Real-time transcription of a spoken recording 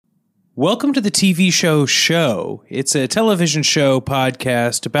Welcome to the TV Show. It's a television show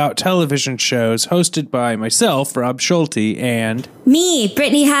podcast about television shows hosted by myself, Rob Schulte, and... me,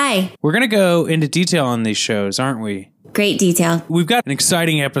 Brittany High. We're going to go into detail on these shows, aren't we? Great detail. We've got an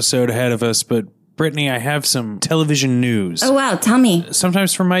exciting episode ahead of us, but Brittany, I have some television news. Oh, wow. Tell me.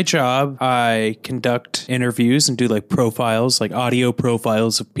 Sometimes for my job, I conduct interviews and do like profiles, like audio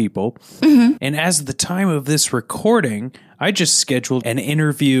profiles of people. Mm-hmm. And as of the time of this recording, I just scheduled an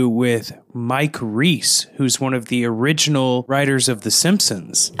interview with Mike Reiss, who's one of the original writers of The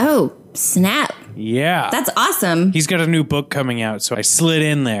Simpsons. Oh, snap. Yeah. That's awesome. He's got a new book coming out, so I slid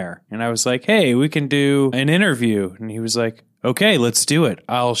in there. And I was like, hey, we can do an interview. And he was like, okay, let's do it.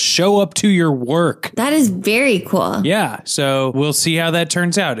 I'll show up to your work. That is very cool. Yeah, so we'll see how that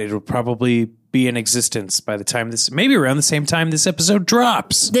turns out. It'll probably be in existence by the time maybe around the same time this episode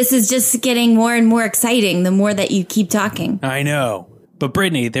drops. This is just getting more and more exciting the more that you keep talking. I know. But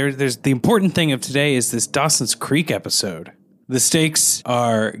Brittany, there's the important thing of today is this Dawson's Creek episode. The stakes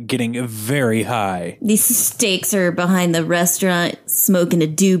are getting very high. These stakes are behind the restaurant, smoking a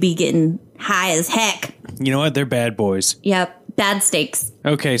doobie, getting high as heck. You know what? They're bad boys. Yep. Bad stakes.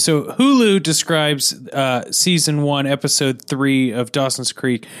 Okay, so Hulu describes season 1, episode 3 of Dawson's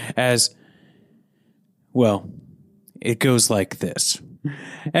Creek as, well, it goes like this.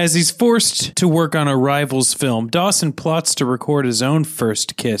 As he's forced to work on a rival's film, Dawson plots to record his own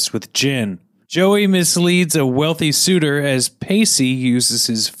first kiss with Jen. Joey misleads a wealthy suitor as Pacey uses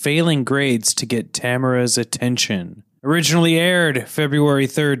his failing grades to get Tamara's attention. Originally aired February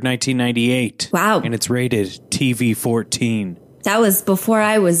 3rd, 1998. Wow. And it's rated TV-14. That was before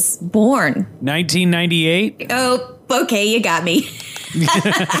I was born. 1998? Oh, okay, you got me.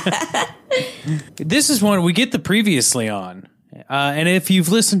 This is one we get the previously on. And if you've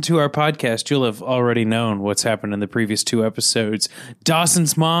listened to our podcast, you'll have already known what's happened in the previous 2 episodes.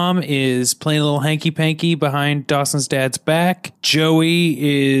 Dawson's mom is playing a little hanky-panky behind Dawson's dad's back.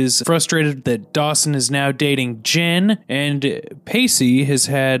 Joey is frustrated that Dawson is now dating Jen. And Pacey has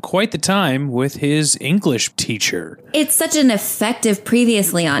had quite the time with his English teacher. It's such an effective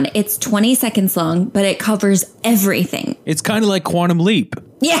previously on. It's 20 seconds long, but it covers everything. It's kind of like Quantum Leap.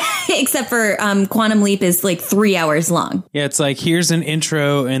 Yeah, except for Quantum Leap is like 3 hours long. Yeah, it's like, here's an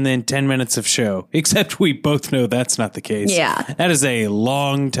intro and then 10 minutes of show. Except we both know that's not the case. Yeah. That is a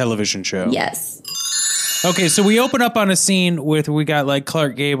long television show. Yes. Okay, so we open up on a scene with, we got like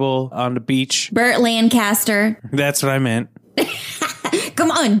Clark Gable on the beach. Burt Lancaster. That's what I meant.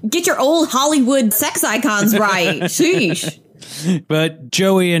 Come on, get your old Hollywood sex icons right. Sheesh. But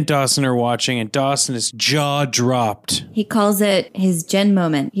Joey and Dawson are watching, and Dawson is jaw dropped. He calls it his Jen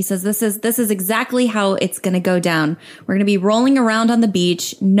moment. He says, this is exactly how it's going to go down. We're going to be rolling around on the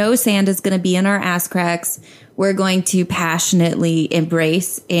beach. No sand is going to be in our ass cracks. We're going to passionately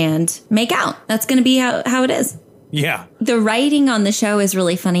embrace and make out. That's going to be how it is. Yeah. The writing on the show is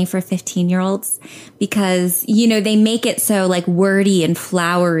really funny for 15-year-olds because, they make it so like wordy and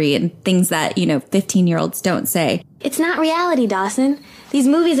flowery and things that, 15-year-olds don't say. It's not reality, Dawson. These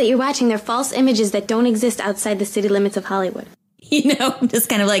movies that you're watching, they're false images that don't exist outside the city limits of Hollywood. I'm just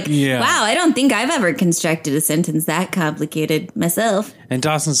kind of like, wow, I don't think I've ever constructed a sentence that complicated myself. And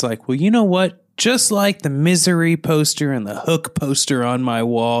Dawson's like, well, you know what? Just like the Misery poster and the Hook poster on my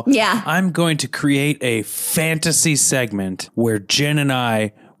wall, I'm going to create a fantasy segment where Jen and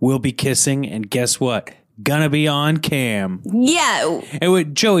I will be kissing, and guess what? Gonna be on cam. Yeah. And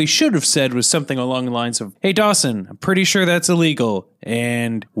what Joey should have said was something along the lines of, hey, Dawson, I'm pretty sure that's illegal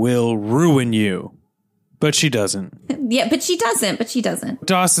and will ruin you. But she doesn't. Yeah, but she doesn't.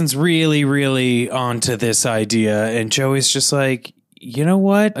 Dawson's really, really onto this idea, and Joey's just like, you know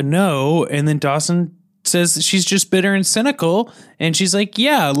what? No. And then Dawson says that she's just bitter and cynical. And she's like,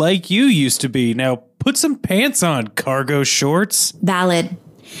 yeah, like you used to be. Now put some pants on, cargo shorts. Valid.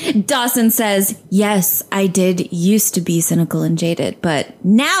 Dawson says, yes, I did used to be cynical and jaded, but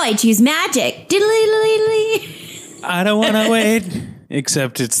now I choose magic. Diddly-diddly-diddly. I don't want to wait.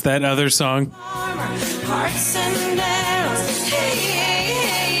 Except it's that other song. Hearts and arrows.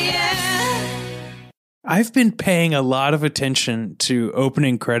 Hey, yeah. I've been paying a lot of attention to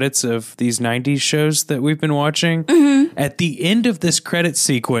opening credits of these 90s shows that we've been watching. Mm-hmm. At the end of this credit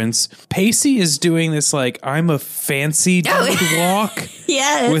sequence, Pacey is doing this like, I'm a fancy dude walk.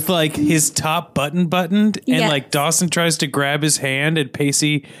 Yes. With like his top buttoned. And like Dawson tries to grab his hand and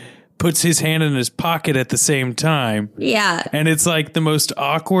Pacey puts his hand in his pocket at the same time. Yeah. And it's like the most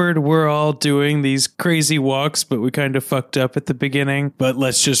awkward, we're all doing these crazy walks, but we kind of fucked up at the beginning, but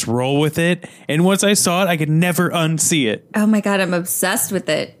let's just roll with it. And once I saw it, I could never unsee it. Oh my God, I'm obsessed with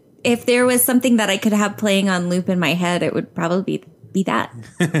it. If there was something that I could have playing on loop in my head, it would probably be be that.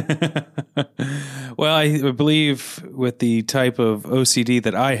 Well, I believe with the type of OCD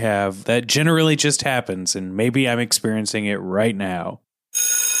that I have, that generally just happens, and maybe I'm experiencing it right now.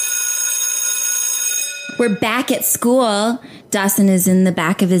 We're back at school. Dawson is in the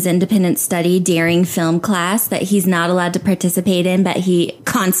back of his independent study daring film class that he's not allowed to participate in, but he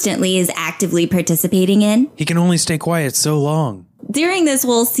constantly is actively participating in. He can only stay quiet so long. During this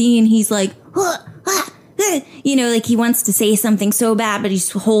whole scene, he's like, you know, like he wants to say something so bad, but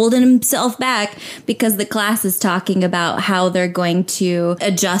he's holding himself back because the class is talking about how they're going to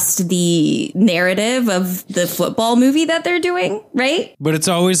adjust the narrative of the football movie that they're doing, right? But it's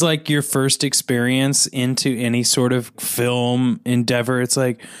always like your first experience into any sort of film endeavor. It's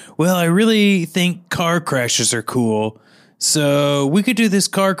like, well, I really think car crashes are cool. So we could do this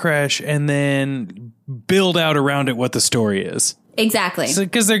car crash and then build out around it what the story is. Exactly.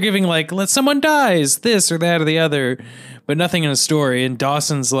 Because they're giving like, let someone dies, this or that or the other, but nothing in a story. And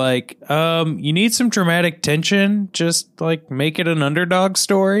Dawson's like, you need some dramatic tension. Just like make it an underdog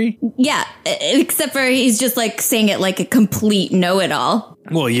story. Yeah, except for he's just like saying it like a complete know-it-all.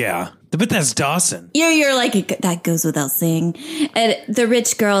 Well, yeah, but that's Dawson. You're like, that goes without saying. And the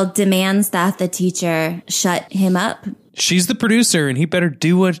rich girl demands that the teacher shut him up. She's the producer, and he better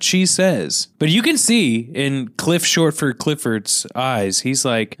do what she says. But you can see in Cliff Short for Clifford's eyes, he's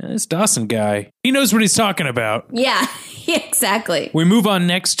like, this Dawson guy, he knows what he's talking about. Yeah, exactly. We move on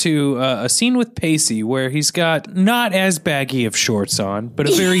next to a scene with Pacey where he's got not as baggy of shorts on, but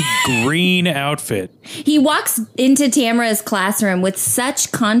a very green outfit. He walks into Tamara's classroom with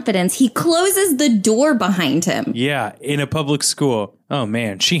such confidence, he closes the door behind him. Yeah, in a public school. Oh,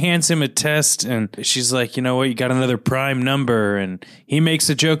 man. She hands him a test, and she's like, you know what? You got another prime number. And he makes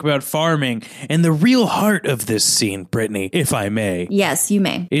a joke about farming. And the real heart of this scene, Brittany, if I may. Yes, you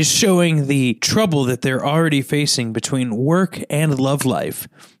may. Is showing the trouble that they're already facing between work and love life.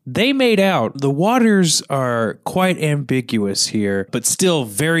 They made out. The waters are quite ambiguous here, but still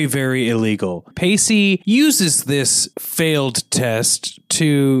very, very illegal. Pacey uses this failed test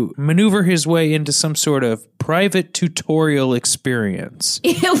to maneuver his way into some sort of private tutorial experience.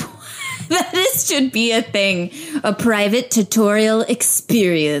 This should be a thing. A private tutorial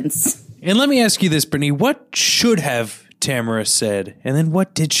experience. And let me ask you this, Brittany. What should have Tamara said, and then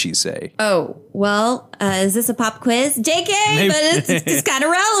what did she say? Oh, well, is this a pop quiz? JK, Maybe. But it's kind of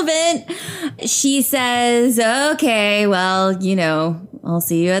relevant. She says, okay, well, you know, I'll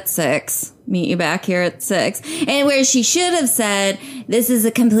see you at 6. Meet you back here at 6. And where she should have said, this is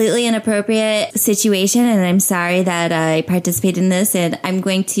a completely inappropriate situation, and I'm sorry that I participated in this, and I'm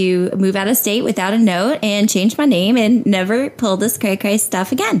going to move out of state without a note and change my name and never pull this cray-cray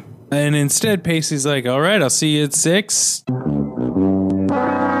stuff again. And instead, Pacey's like, all right, I'll see you at 6.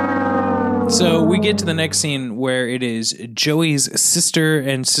 So we get to the next scene where it is Joey's sister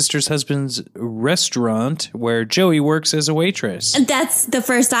and sister's husband's restaurant where Joey works as a waitress. That's the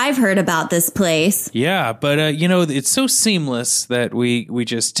first I've heard about this place. Yeah, but, you know, it's so seamless that we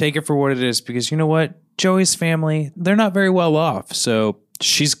just take it for what it is because you know what? Joey's family, they're not very well off, so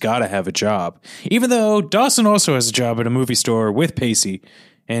she's got to have a job. Even though Dawson also has a job at a movie store with Pacey.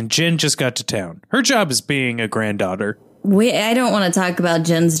 And Jen just got to town. Her job is being a granddaughter. I don't want to talk about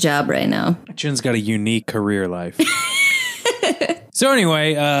Jen's job right now. Jen's got a unique career life. So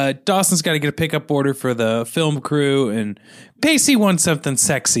anyway, Dawson's got to get a pickup order for the film crew, and Pacey wants something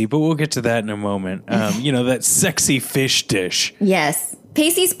sexy, but we'll get to that in a moment. You know, that sexy fish dish. Yes.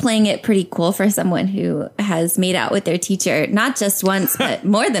 Pacey's playing it pretty cool for someone who has made out with their teacher, not just once, but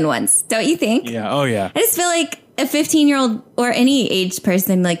more than once. Don't you think? Yeah. Oh, yeah. I just feel like a 15-year-old or any aged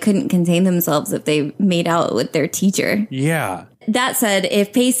person like couldn't contain themselves if they made out with their teacher. Yeah. That said,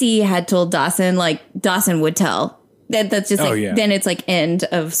 if Pacey had told Dawson, like Dawson would tell. That's just like, then it's like end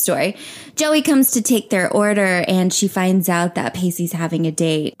of story. Joey comes to take their order and she finds out that Pacey's having a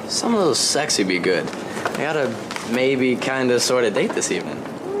date. Some of those sexy be good. I got a maybe kind of sort of date this evening.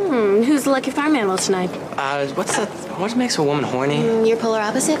 Who's the lucky farm animal tonight? What's that? What makes a woman horny? Your polar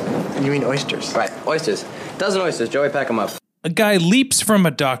opposite? You mean oysters? Right, oysters. Dozen oysters. Joey, pack them up. A guy leaps from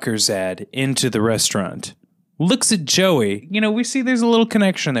a Dockers ad into the restaurant, looks at Joey. You know, we see there's a little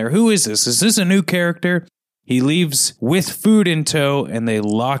connection there. Who is this? Is this a new character? He leaves with food in tow, and they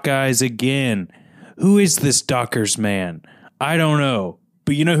lock eyes again. Who is this Dockers man? I don't know.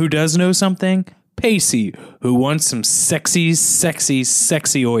 But you know who does know something? Pacey, who wants some sexy, sexy,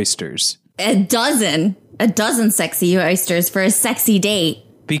 sexy oysters. A dozen sexy oysters for a sexy date.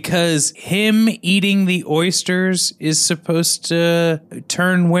 Because him eating the oysters is supposed to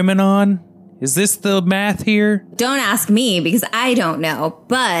turn women on? Is this the math here? Don't ask me because I don't know,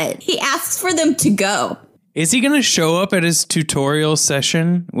 but he asks for them to go. Is he going to show up at his tutorial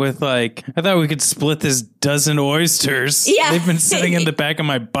session with I thought we could split this dozen oysters. Yeah. They've been sitting in the back of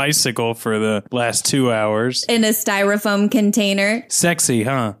my bicycle for the last 2 hours. In a styrofoam container. Sexy,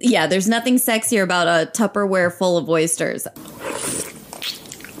 huh? Yeah, there's nothing sexier about a Tupperware full of oysters.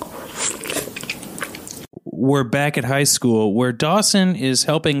 We're back at high school where Dawson is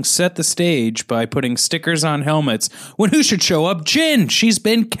helping set the stage by putting stickers on helmets when who should show up? Jin! She's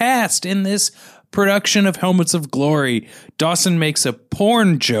been cast in this production of Helmets of Glory. Dawson makes a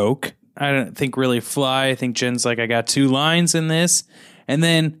porn joke. I don't think really fly. I think Jin's like, I got 2 lines in this. And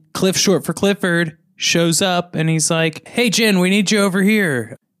then Cliff, short for Clifford, shows up and he's like, hey, Jin, we need you over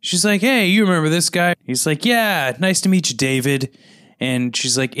here. She's like, hey, you remember this guy? He's like, yeah, nice to meet you, David. And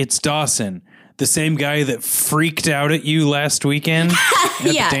she's like, it's Dawson, the same guy that freaked out at you last weekend at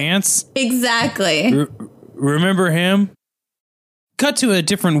Yeah. the dance. Exactly. Remember him? Cut to a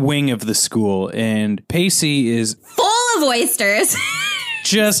different wing of the school, and Pacey is Full of oysters.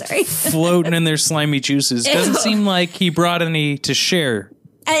 just floating in their slimy juices. Doesn't Ew. seem like he brought any to share.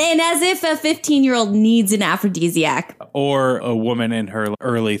 And as if a 15-year-old needs an aphrodisiac. Or a woman in her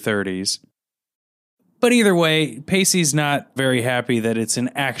early 30s. But either way, Pacey's not very happy that it's an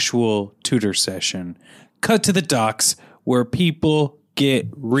actual tutor session. Cut to the docks where people get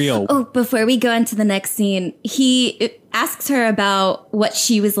real. Oh, before we go into the next scene, he asks her about what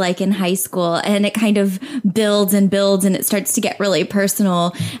she was like in high school, and it kind of builds and builds, and it starts to get really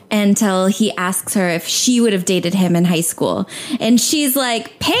personal until he asks her if she would have dated him in high school. And she's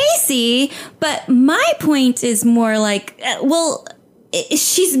like, Pacey, but my point is more like, well,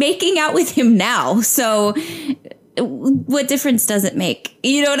 she's making out with him now, so what difference does it make?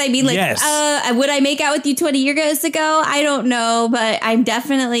 You know what I mean? Like, yes. Would I make out with you 20 years ago? I don't know, but I'm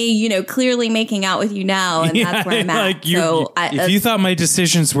definitely, clearly making out with you now, and that's where I'm at. Like if you thought my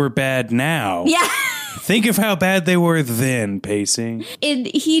decisions were bad now, yeah. think of how bad they were then, Pacey. And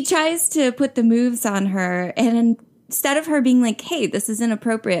he tries to put the moves on her, and instead of her being like, hey, this is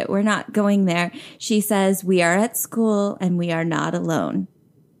inappropriate, we're not going there, she says, we are at school and we are not alone.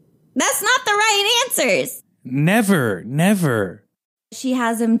 That's not the right answers. Never. She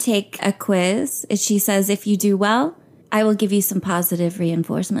has him take a quiz. She says, if you do well, I will give you some positive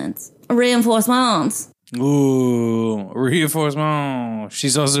reinforcements. Reinforcements. Ooh, reinforcement.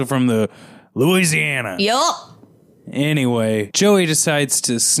 She's also from the Louisiana. Yup. Anyway, Joey decides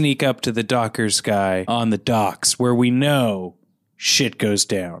to sneak up to the Dockers guy on the docks where we know shit goes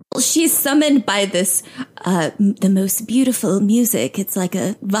down. She's summoned by this, the most beautiful music. It's like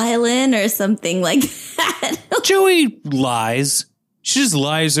a violin or something like that. Joey lies. She just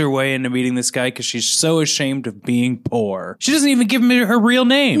lies her way into meeting this guy because she's so ashamed of being poor. She doesn't even give him her real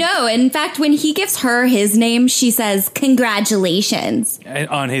name. No, in fact, when he gives her his name, she says, congratulations.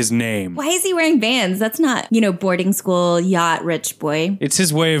 On his name. Why is he wearing Vans? That's not, boarding school, yacht, rich boy. It's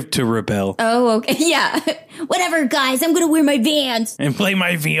his way to rebel. Oh, okay. Yeah. Whatever, guys. I'm going to wear my Vans. And play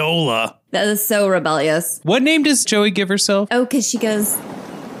my viola. That is so rebellious. What name does Joey give herself? Oh, because she goes,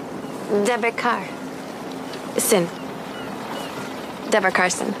 Deborah Carr. Sin. Deborah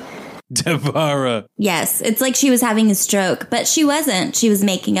Carson. Deborah. yes, it's like she was having a stroke, but she wasn't. She was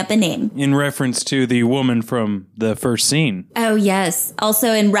making up a name. In reference to the woman from the first scene. Oh, yes.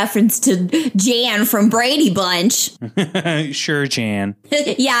 Also in reference to Jan from Brady Bunch. Sure, Jan.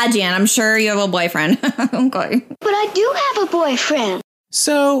 Yeah, Jan, I'm sure you have a boyfriend. Okay. But I do have a boyfriend.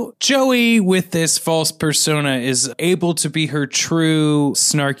 So, Joey, with this false persona, is able to be her true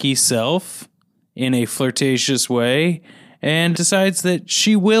snarky self in a flirtatious way, and decides that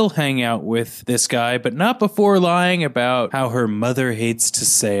she will hang out with this guy, but not before lying about how her mother hates to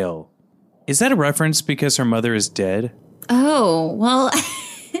sail. Is that a reference because her mother is dead? Oh, well,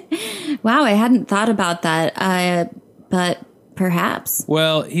 wow, I hadn't thought about that, but perhaps.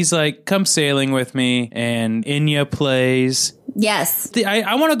 Well, he's like, come sailing with me, and Inya plays. Yes.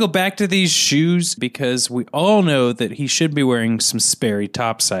 I want to go back to these shoes because we all know that he should be wearing some Sperry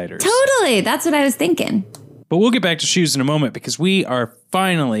topsiders. Totally. That's what I was thinking. But we'll get back to shoes in a moment because we are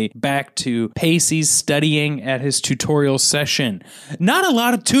finally back to Pacey's studying at his tutorial session. Not a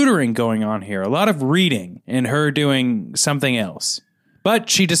lot of tutoring going on here, a lot of reading and her doing something else. But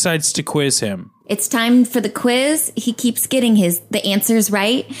she decides to quiz him. It's time for the quiz. He keeps getting the answers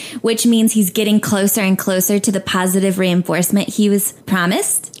right, which means he's getting closer and closer to the positive reinforcement he was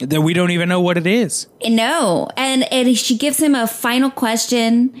promised. That we don't even know what it is. No. And she gives him a final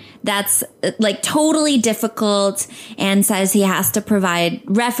question that's like totally difficult and says he has to provide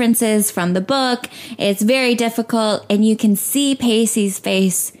references from the book. It's very difficult. And you can see Pacey's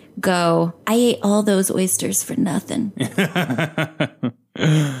face go, I ate all those oysters for nothing.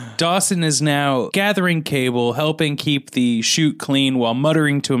 Dawson is now gathering cable, helping keep the chute clean while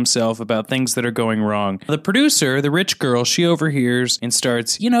muttering to himself about things that are going wrong. The producer, the rich girl, she overhears and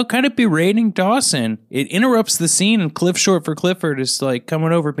starts, kind of berating Dawson. It interrupts the scene, and Cliff Short for Clifford is like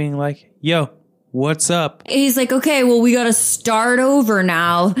coming over being like, yo, what's up? He's like, okay, well, we got to start over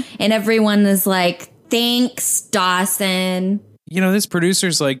now. And everyone is like, thanks, Dawson. This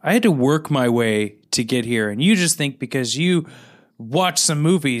producer's like, I had to work my way to get here. And you just think because you watch some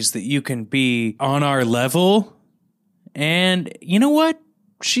movies that you can be on our level. And you know what?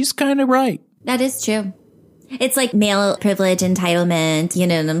 She's kind of right. That is true. It's like male privilege entitlement, you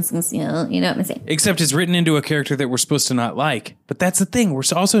know what I'm saying? Except it's written into a character that we're supposed to not like. But that's the thing. We're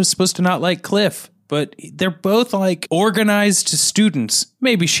also supposed to not like Cliff. But they're both like organized students.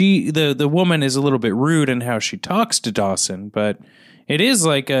 Maybe the woman is a little bit rude in how she talks to Dawson. But it is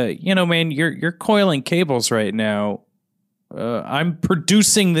like, man, you're coiling cables right now. I'm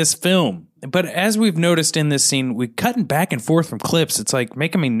producing this film. But as we've noticed in this scene, we're cutting back and forth from clips. It's like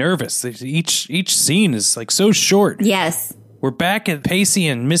making me nervous. Each scene is like so short. Yes. We're back at Pacey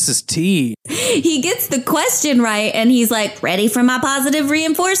and Mrs. T. He gets the question right, and he's like, ready for my positive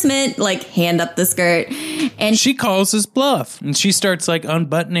reinforcement, like hand up the skirt. And she calls his bluff, and she starts like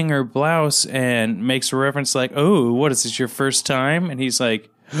unbuttoning her blouse and makes a reference like, oh, what is this, your first time? And he's like,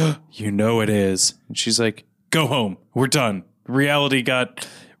 you know it is. And she's like, go home. We're done. Reality got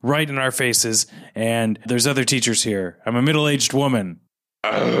right in our faces, and there's other teachers here. I'm a middle-aged woman.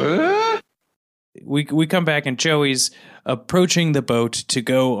 We come back, and Joey's approaching the boat to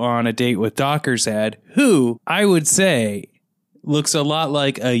go on a date with Dockerzad, who I would say looks a lot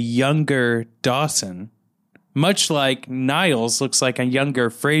like a younger Dawson, much like Niles looks like a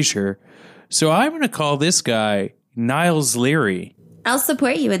younger Frasier. So I'm going to call this guy Niles Leary. I'll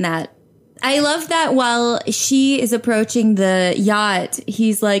support you in that. I love that while she is approaching the yacht,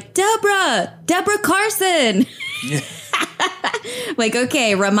 he's like, Deborah Carson. Like,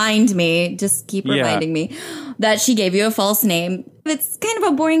 okay, remind me. Just keep reminding me that she gave you a false name. It's kind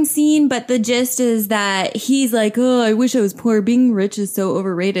of a boring scene, but the gist is that he's like, oh, I wish I was poor. Being rich is so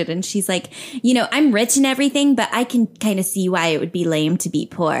overrated. And she's like, I'm rich and everything, but I can kind of see why it would be lame to be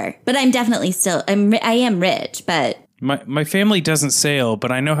poor. But I'm definitely I am rich, but... My family doesn't sail,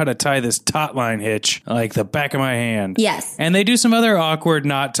 but I know how to tie this taut line hitch like the back of my hand. Yes. And they do some other awkward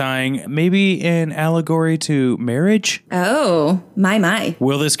knot tying, maybe an allegory to marriage. Oh, my.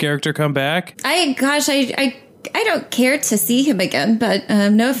 Will this character come back? I don't care to see him again, but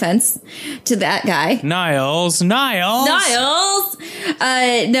no offense to that guy. Niles. No, I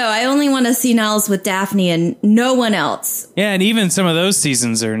only want to see Niles with Daphne and no one else. Yeah, and even some of those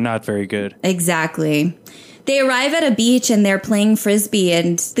seasons are not very good. Exactly. They arrive at a beach and they're playing Frisbee,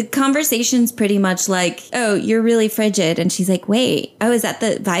 and the conversation's pretty much like, oh, you're really frigid. And she's like, wait, is that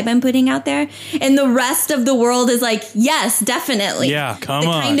the vibe I'm putting out there? And the rest of the world is like, yes, definitely. Yeah, come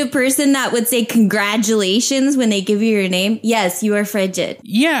on. The kind of person that would say congratulations when they give you your name. Yes, you are frigid.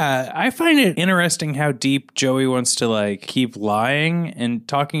 Yeah, I find it interesting how deep Joey wants to like keep lying and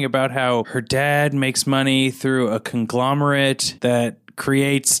talking about how her dad makes money through a conglomerate that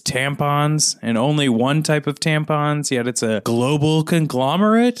creates tampons and only one type of tampons, yet it's a global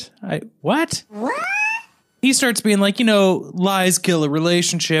conglomerate. What? He starts being like, lies kill a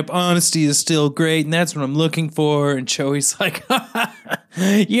relationship. Honesty is still great. And that's what I'm looking for. And Joey's like,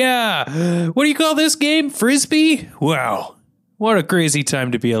 yeah. What do you call this game? Frisbee? Wow. What a crazy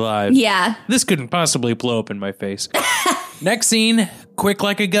time to be alive. Yeah. This couldn't possibly blow up in my face. Next scene, quick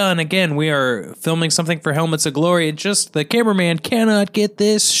like a gun. Again, we are filming something for Helmets of Glory. And just the cameraman cannot get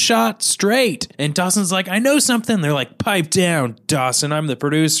this shot straight. And Dawson's like, I know something. They're like, pipe down, Dawson. I'm the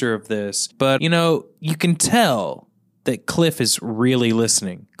producer of this. But, you can tell that Cliff is really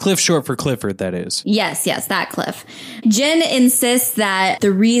listening. Cliff Short for Clifford, that is. Yes, that Cliff. Jen insists that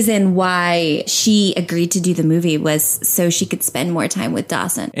the reason why she agreed to do the movie was so she could spend more time with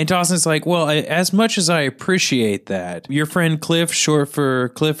Dawson. And Dawson's like, well, as much as I appreciate that, your friend Cliff Short for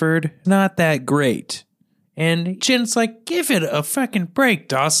Clifford, not that great. And Jen's like, give it a fucking break,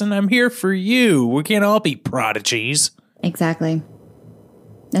 Dawson. I'm here for you. We can't all be prodigies. Exactly.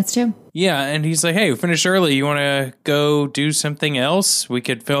 That's true. Yeah, and he's like, hey, we finished early. You want to go do something else? We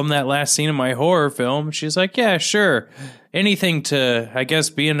could film that last scene of my horror film. She's like, yeah, sure. Anything to, I guess,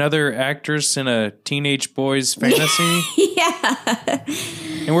 be another actress in a teenage boy's fantasy. Yeah.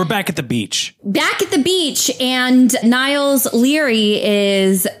 And we're back at the beach. And Niles Leary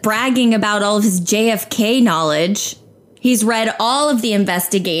is bragging about all of his JFK knowledge. He's read all of the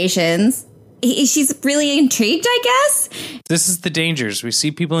investigations. she's really intrigued, I guess. This is the dangers. We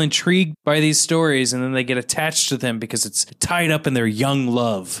see people intrigued by these stories and then they get attached to them because it's tied up in their young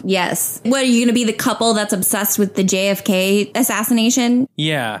love. Yes. What, are you going to be the couple that's obsessed with the JFK assassination?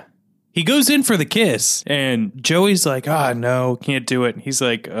 Yeah. He goes in for the kiss and Joey's like, no, can't do it. He's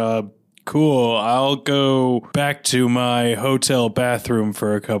like, cool. I'll go back to my hotel bathroom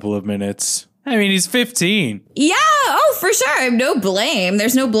for a couple of minutes. I mean, he's 15. Yeah. Oh, for sure. No blame.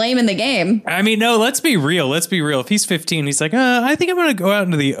 There's no blame in the game. I mean, no, let's be real. If he's 15, he's like, I think I'm going to go out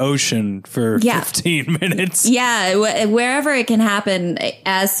into the ocean for 15 minutes. Yeah. Wherever it can happen,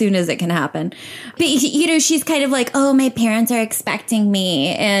 as soon as it can happen. But, she's kind of like, oh, my parents are expecting me.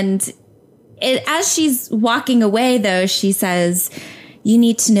 And as she's walking away, though, she says, you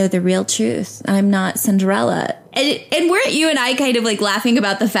need to know the real truth. I'm not Cinderella. And weren't you and I kind of like laughing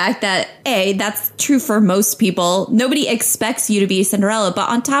about the fact that, that's true for most people. Nobody expects you to be Cinderella. But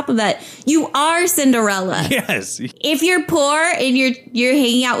on top of that, you are Cinderella. Yes. If you're poor and you're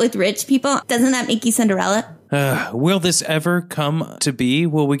hanging out with rich people, doesn't that make you Cinderella? Will this ever come to be?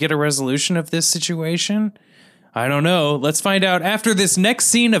 Will we get a resolution of this situation? I don't know. Let's find out after this next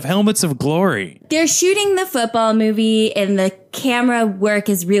scene of Helmets of Glory. They're shooting the football movie and the camera work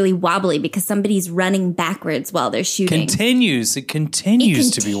is really wobbly because somebody's running backwards while they're shooting. It continues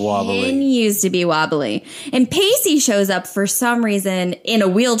to be wobbly. Continues to be wobbly. And Pacey shows up for some reason in a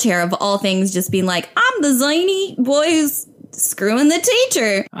wheelchair of all things, just being like, I'm the zany boy who's screwing the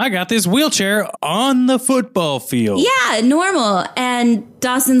teacher. I got this wheelchair on the football field. Yeah, normal. And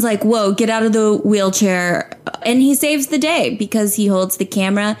Dawson's like, whoa, get out of the wheelchair. And he saves the day because he holds the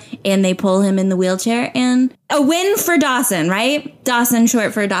camera and they pull him in the wheelchair. And a win for Dawson, right? Dawson,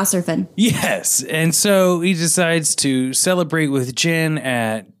 short for Dawserfin. Yes. And so he decides to celebrate with Jen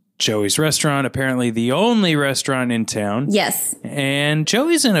at Joey's restaurant, apparently the only restaurant in town. Yes. And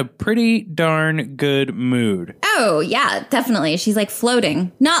Joey's in a pretty darn good mood. Oh, yeah, definitely. She's like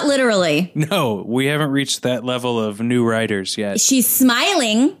floating. Not literally. No, we haven't reached that level of new writers yet. She's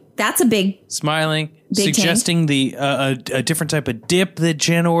smiling. That's a big... Smiling. Big suggesting a different type of dip that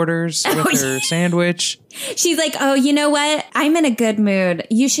Jen orders with her sandwich. She's like, oh, you know what? I'm in a good mood.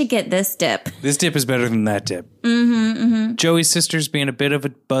 You should get this dip. This dip is better than that dip. Mm-hmm. Joey's sister's being a bit of a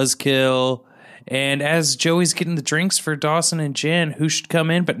buzzkill. And as Joey's getting the drinks for Dawson and Jen, who should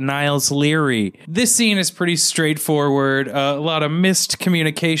come in but Niles Leary? This scene is pretty straightforward. A lot of missed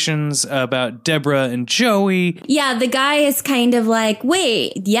communications about Deborah and Joey. Yeah, the guy is kind of like,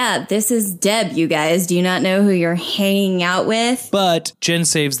 wait, yeah, this is Deb, you guys. Do you not know who you're hanging out with? But Jen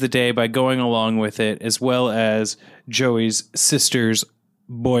saves the day by going along with it, as well as Joey's sister's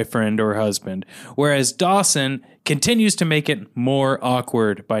boyfriend or husband. Whereas Dawson continues to make it more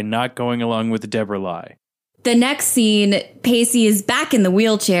awkward by not going along with the Deborah lie. The next scene, Pacey is back in the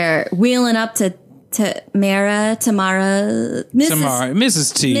wheelchair, wheeling up to Tamara,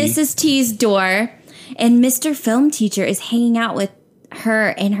 Mrs. T. Mrs. T's door, and Mr. Film Teacher is hanging out with her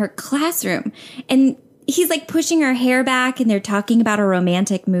in her classroom. And he's like pushing her hair back and they're talking about a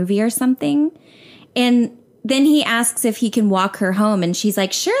romantic movie or something. And then he asks if he can walk her home and she's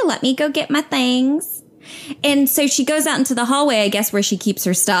like, sure, let me go get my things. And so she goes out into the hallway, I guess, where she keeps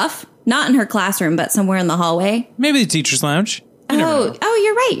her stuff. Not in her classroom, but somewhere in the hallway. Maybe the teacher's lounge.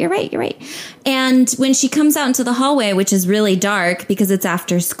 You're right. And when she comes out into the hallway, which is really dark because it's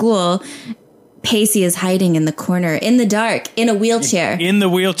after school, Pacey is hiding in the corner, in the dark, in a wheelchair. In the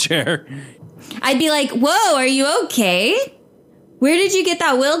wheelchair. I'd be like, whoa, are you okay? Where did you get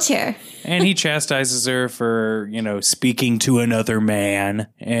that wheelchair? And he chastises her for, speaking to another man.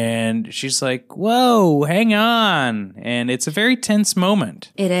 And she's like, whoa, hang on. And it's a very tense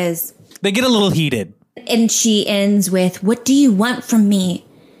moment. It is. They get a little heated. And she ends with, what do you want from me?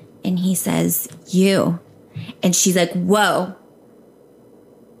 And he says, you. And she's like, whoa.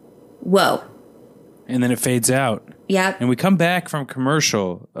 And then it fades out. Yep. And we come back from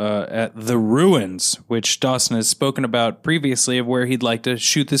commercial at the Ruins, which Dawson has spoken about previously, of where he'd like to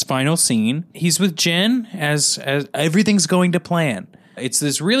shoot this final scene. He's with Jen as everything's going to plan. It's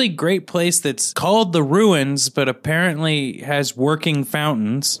this really great place that's called the Ruins, but apparently has working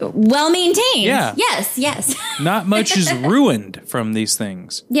fountains. Well maintained. Yeah. Yes. Not much is ruined from these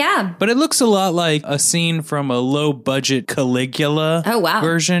things. Yeah. But it looks a lot like a scene from a low-budget Caligula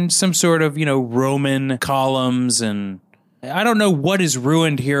version. Some sort of, Roman columns, and I don't know what is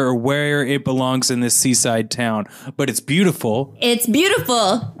ruined here or where it belongs in this seaside town, but it's beautiful. It's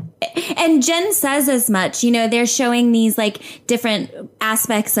beautiful. And Jen says as much. They're showing these different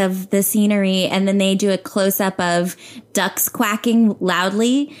aspects of the scenery, and then they do a close-up of ducks quacking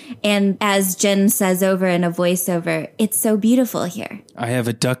loudly. And as Jen says over in a voiceover, it's so beautiful here. I have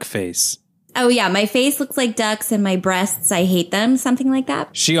a duck face. Oh, yeah. My face looks like ducks and my breasts, I hate them. Something like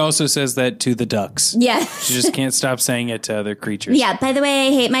that. She also says that to the ducks. Yeah. She just can't stop saying it to other creatures. Yeah. By the way,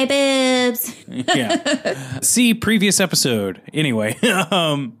 I hate my boobs. Yeah. See previous episode. Anyway,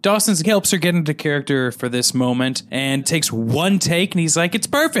 Dawson helps her get into character for this moment and takes one take, and he's like, it's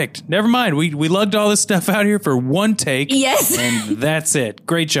perfect. Never mind. We lugged all this stuff out here for one take. Yes. And that's it.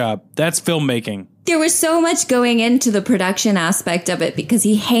 Great job. That's filmmaking. There was so much going into the production aspect of it because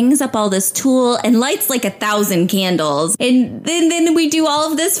he hangs up all this tulle and lights like 1,000 candles. And then we do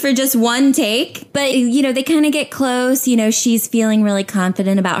all of this for just one take. But, you know, they kind of get close. You know, she's feeling really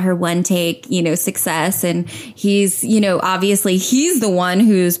confident about her one take, you know, success. And he's, you know, obviously he's the one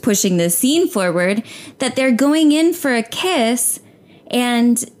who's pushing this scene forward, that they're going in for a kiss.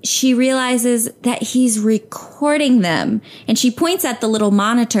 And she realizes that he's recording them. And she points at the little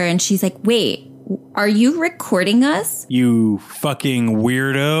monitor and she's like, wait. Are you recording us? You fucking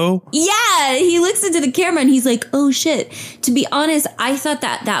weirdo. Yeah, he looks into the camera and he's like, oh shit. To be honest, I thought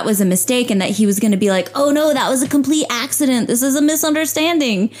that was a mistake and that he was going to be like, oh no, that was a complete accident. This is a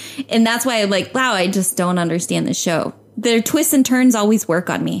misunderstanding. And that's why I'm like, wow, I just don't understand the show. Their twists and turns always work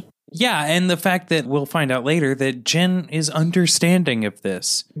on me. Yeah, and the fact that we'll find out later that Jen is understanding of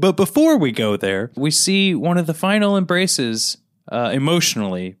this. But before we go there, we see one of the final embraces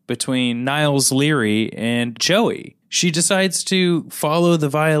emotionally between Niles Leary and Joey. She decides to follow the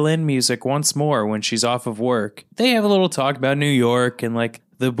violin music once more when she's off of work. They have a little talk about New York and like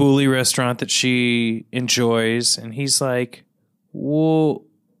the Booley restaurant that she enjoys. And he's like, well,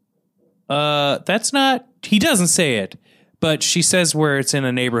 that's not, he doesn't say it, but she says where it's in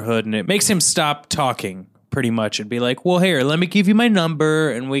a neighborhood and it makes him stop talking pretty much and be like, well, here, let me give you my number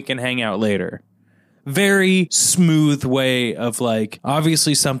and we can hang out later. Very smooth way of like,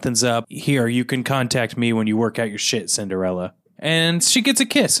 obviously something's up. Here, you can contact me when you work out your shit, Cinderella. And she gets a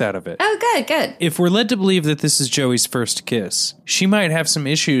kiss out of it. Oh, good, good. If we're led to believe that this is Joey's first kiss, she might have some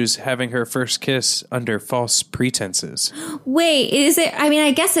issues having her first kiss under false pretenses. Wait, is it? I mean, I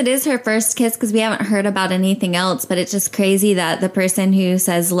guess it is her first kiss because we haven't heard about anything else, but it's just crazy that the person who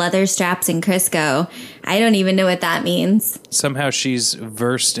says leather straps in Crisco, I don't even know what that means. Somehow she's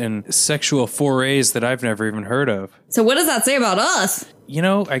versed in sexual forays that I've never even heard of. So what does that say about us? You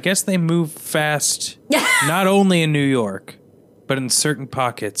know, I guess they move fast, not only in New York, but in certain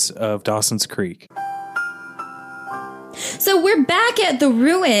pockets of Dawson's Creek. So we're back at the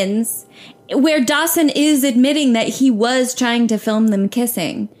ruins where Dawson is admitting that he was trying to film them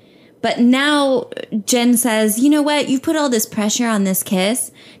kissing. But now Jen says, you know what? You've put all this pressure on this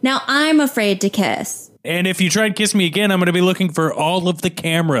kiss. Now I'm afraid to kiss. And if you try to kiss me again, I'm going to be looking for all of the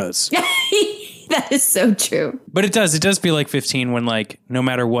cameras. That is so true. But it does feel like 15 when, like, no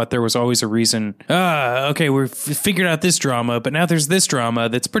matter what, there was always a reason. Okay, we've figured out this drama, but now there's this drama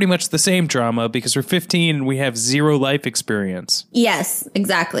that's pretty much the same drama because we're 15 and we have zero life experience. Yes,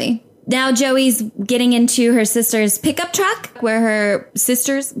 exactly. Now Joey's getting into her sister's pickup truck where her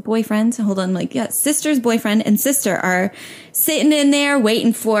sister's boyfriend, sister's boyfriend and sister are sitting in there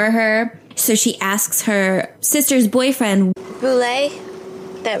waiting for her. So she asks her sister's boyfriend, Boulay?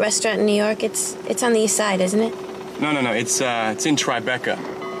 That restaurant in New York, it's on the east side, isn't it? No, it's in Tribeca,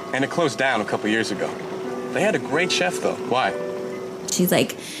 and it closed down a couple years ago. They had a great chef, though. Why? She's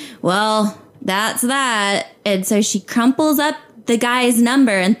like, well, that's that. And so she crumples up the guy's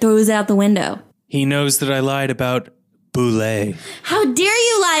number and throws it out the window. He knows that I lied about Boulay. How dare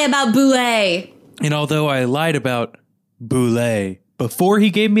you lie about Boulay? And although I lied about Boulay before he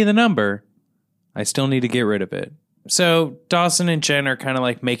gave me the number, I still need to get rid of it. So Dawson and Jen are kind of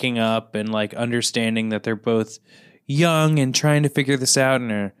like making up and like understanding that they're both young and trying to figure this out, and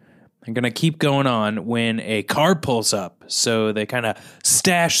they're going to keep going on when a car pulls up. So they kind of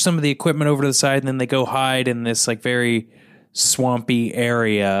stash some of the equipment over to the side, and then they go hide in this like very swampy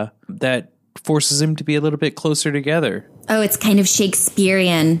area that forces them to be a little bit closer together. Oh, it's kind of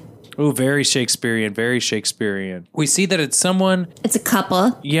Shakespearean. Oh, very Shakespearean, very Shakespearean. We see that it's someone... It's a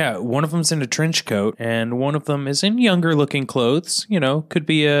couple. Yeah, one of them's in a trench coat, and one of them is in younger-looking clothes. You know, could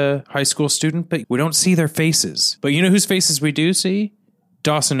be a high school student, but we don't see their faces. But you know whose faces we do see?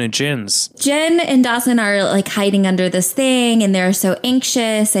 Dawson and Jen's. Jen and Dawson are like hiding under this thing and they're so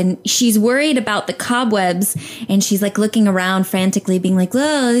anxious and she's worried about the cobwebs and she's like looking around frantically being like,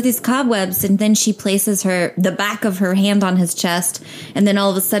 oh, these cobwebs. And then she places the back of her hand on his chest. And then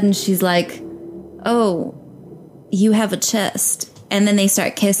all of a sudden she's like, oh, you have a chest. And then they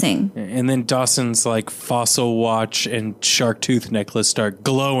start kissing. And then Dawson's like fossil watch and shark tooth necklace start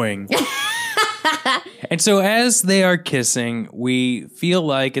glowing. And so as they are kissing, we feel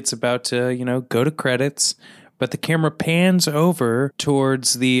like it's about to, go to credits. but the camera pans over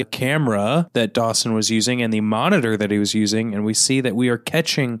towards the camera that Dawson was using and the monitor that he was using, and we see that we are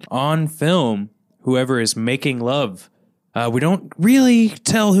catching on film whoever is making love. We don't really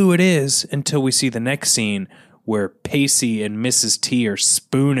tell who it is until we see the next scene where Pacey and Mrs. T are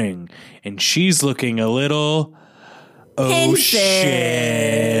spooning, and she's looking a little... Oh, Pensive.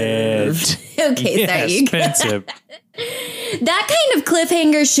 shit. Okay, sorry. Pensive. That kind of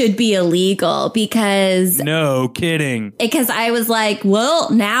cliffhanger should be illegal because No kidding. I was like,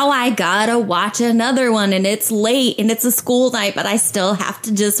 well, now I gotta watch another one and it's late and it's a school night, but I still have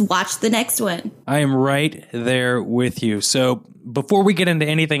to just watch the next one. I am right there with you. So before we get into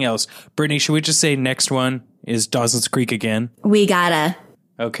anything else, Brittany, should we just say next one is Dawson's Creek again? We gotta.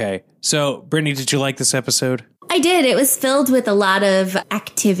 Okay. So, Brittany, did you like this episode? I did. It was filled with a lot of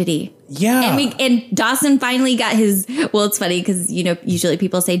activity. Yeah. And Dawson finally got his, well, it's funny because, usually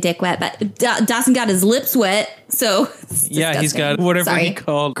people say dick wet, but Dawson got his lips wet. So, yeah, he's got whatever he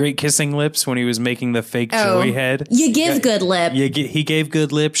called great kissing lips when he was making the fake joy head. You give good lip. He gave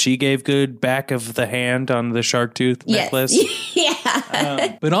good lip. She gave good back of the hand on the shark tooth necklace.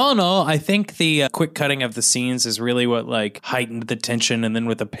 Yeah. But all in all, I think the quick cutting of the scenes is really what heightened the tension. And then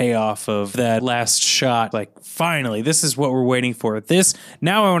with the payoff of that last shot, finally, this is what we're waiting for.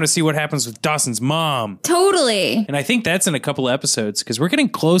 Now I want to see what happens with Dawson's mom. Totally. And I think that's in a couple of episodes because we're getting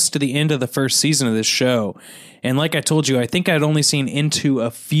close to the end of the first season of this show. And like I told you, I think I'd only seen into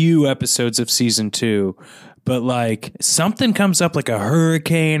a few episodes of season 2. But something comes up like a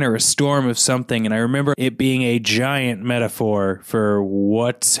hurricane or a storm of something. And I remember it being a giant metaphor for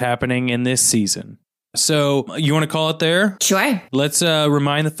what's happening in this season. So you want to call it there? Sure. Let's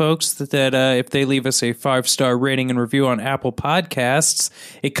remind the folks that if they leave us a 5-star rating and review on Apple Podcasts,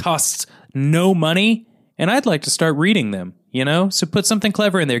 it costs no money. And I'd like to start reading them. So put something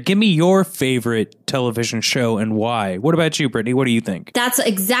clever in there. Give me your favorite television show and why. What about you, Brittany? What do you think? That's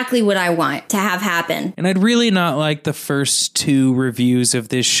exactly what I want to have happen. And I'd really not like the first 2 reviews of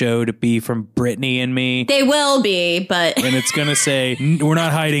this show to be from Brittany and me. They will be, but... And it's going to say, we're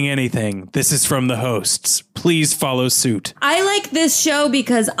not hiding anything. This is from the hosts. Please follow suit. I like this show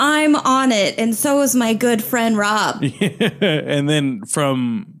because I'm on it, and so is my good friend Rob. And then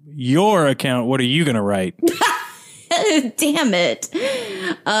from your account, what are you going to write? Damn it.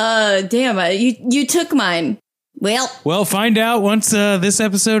 Damn it. You took mine. Well, find out once this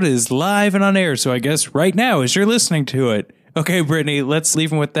episode is live and on air. So I guess right now as you're listening to it. Okay, Brittany, let's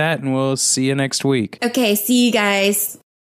leave them with that and we'll see you next week. Okay, see you guys.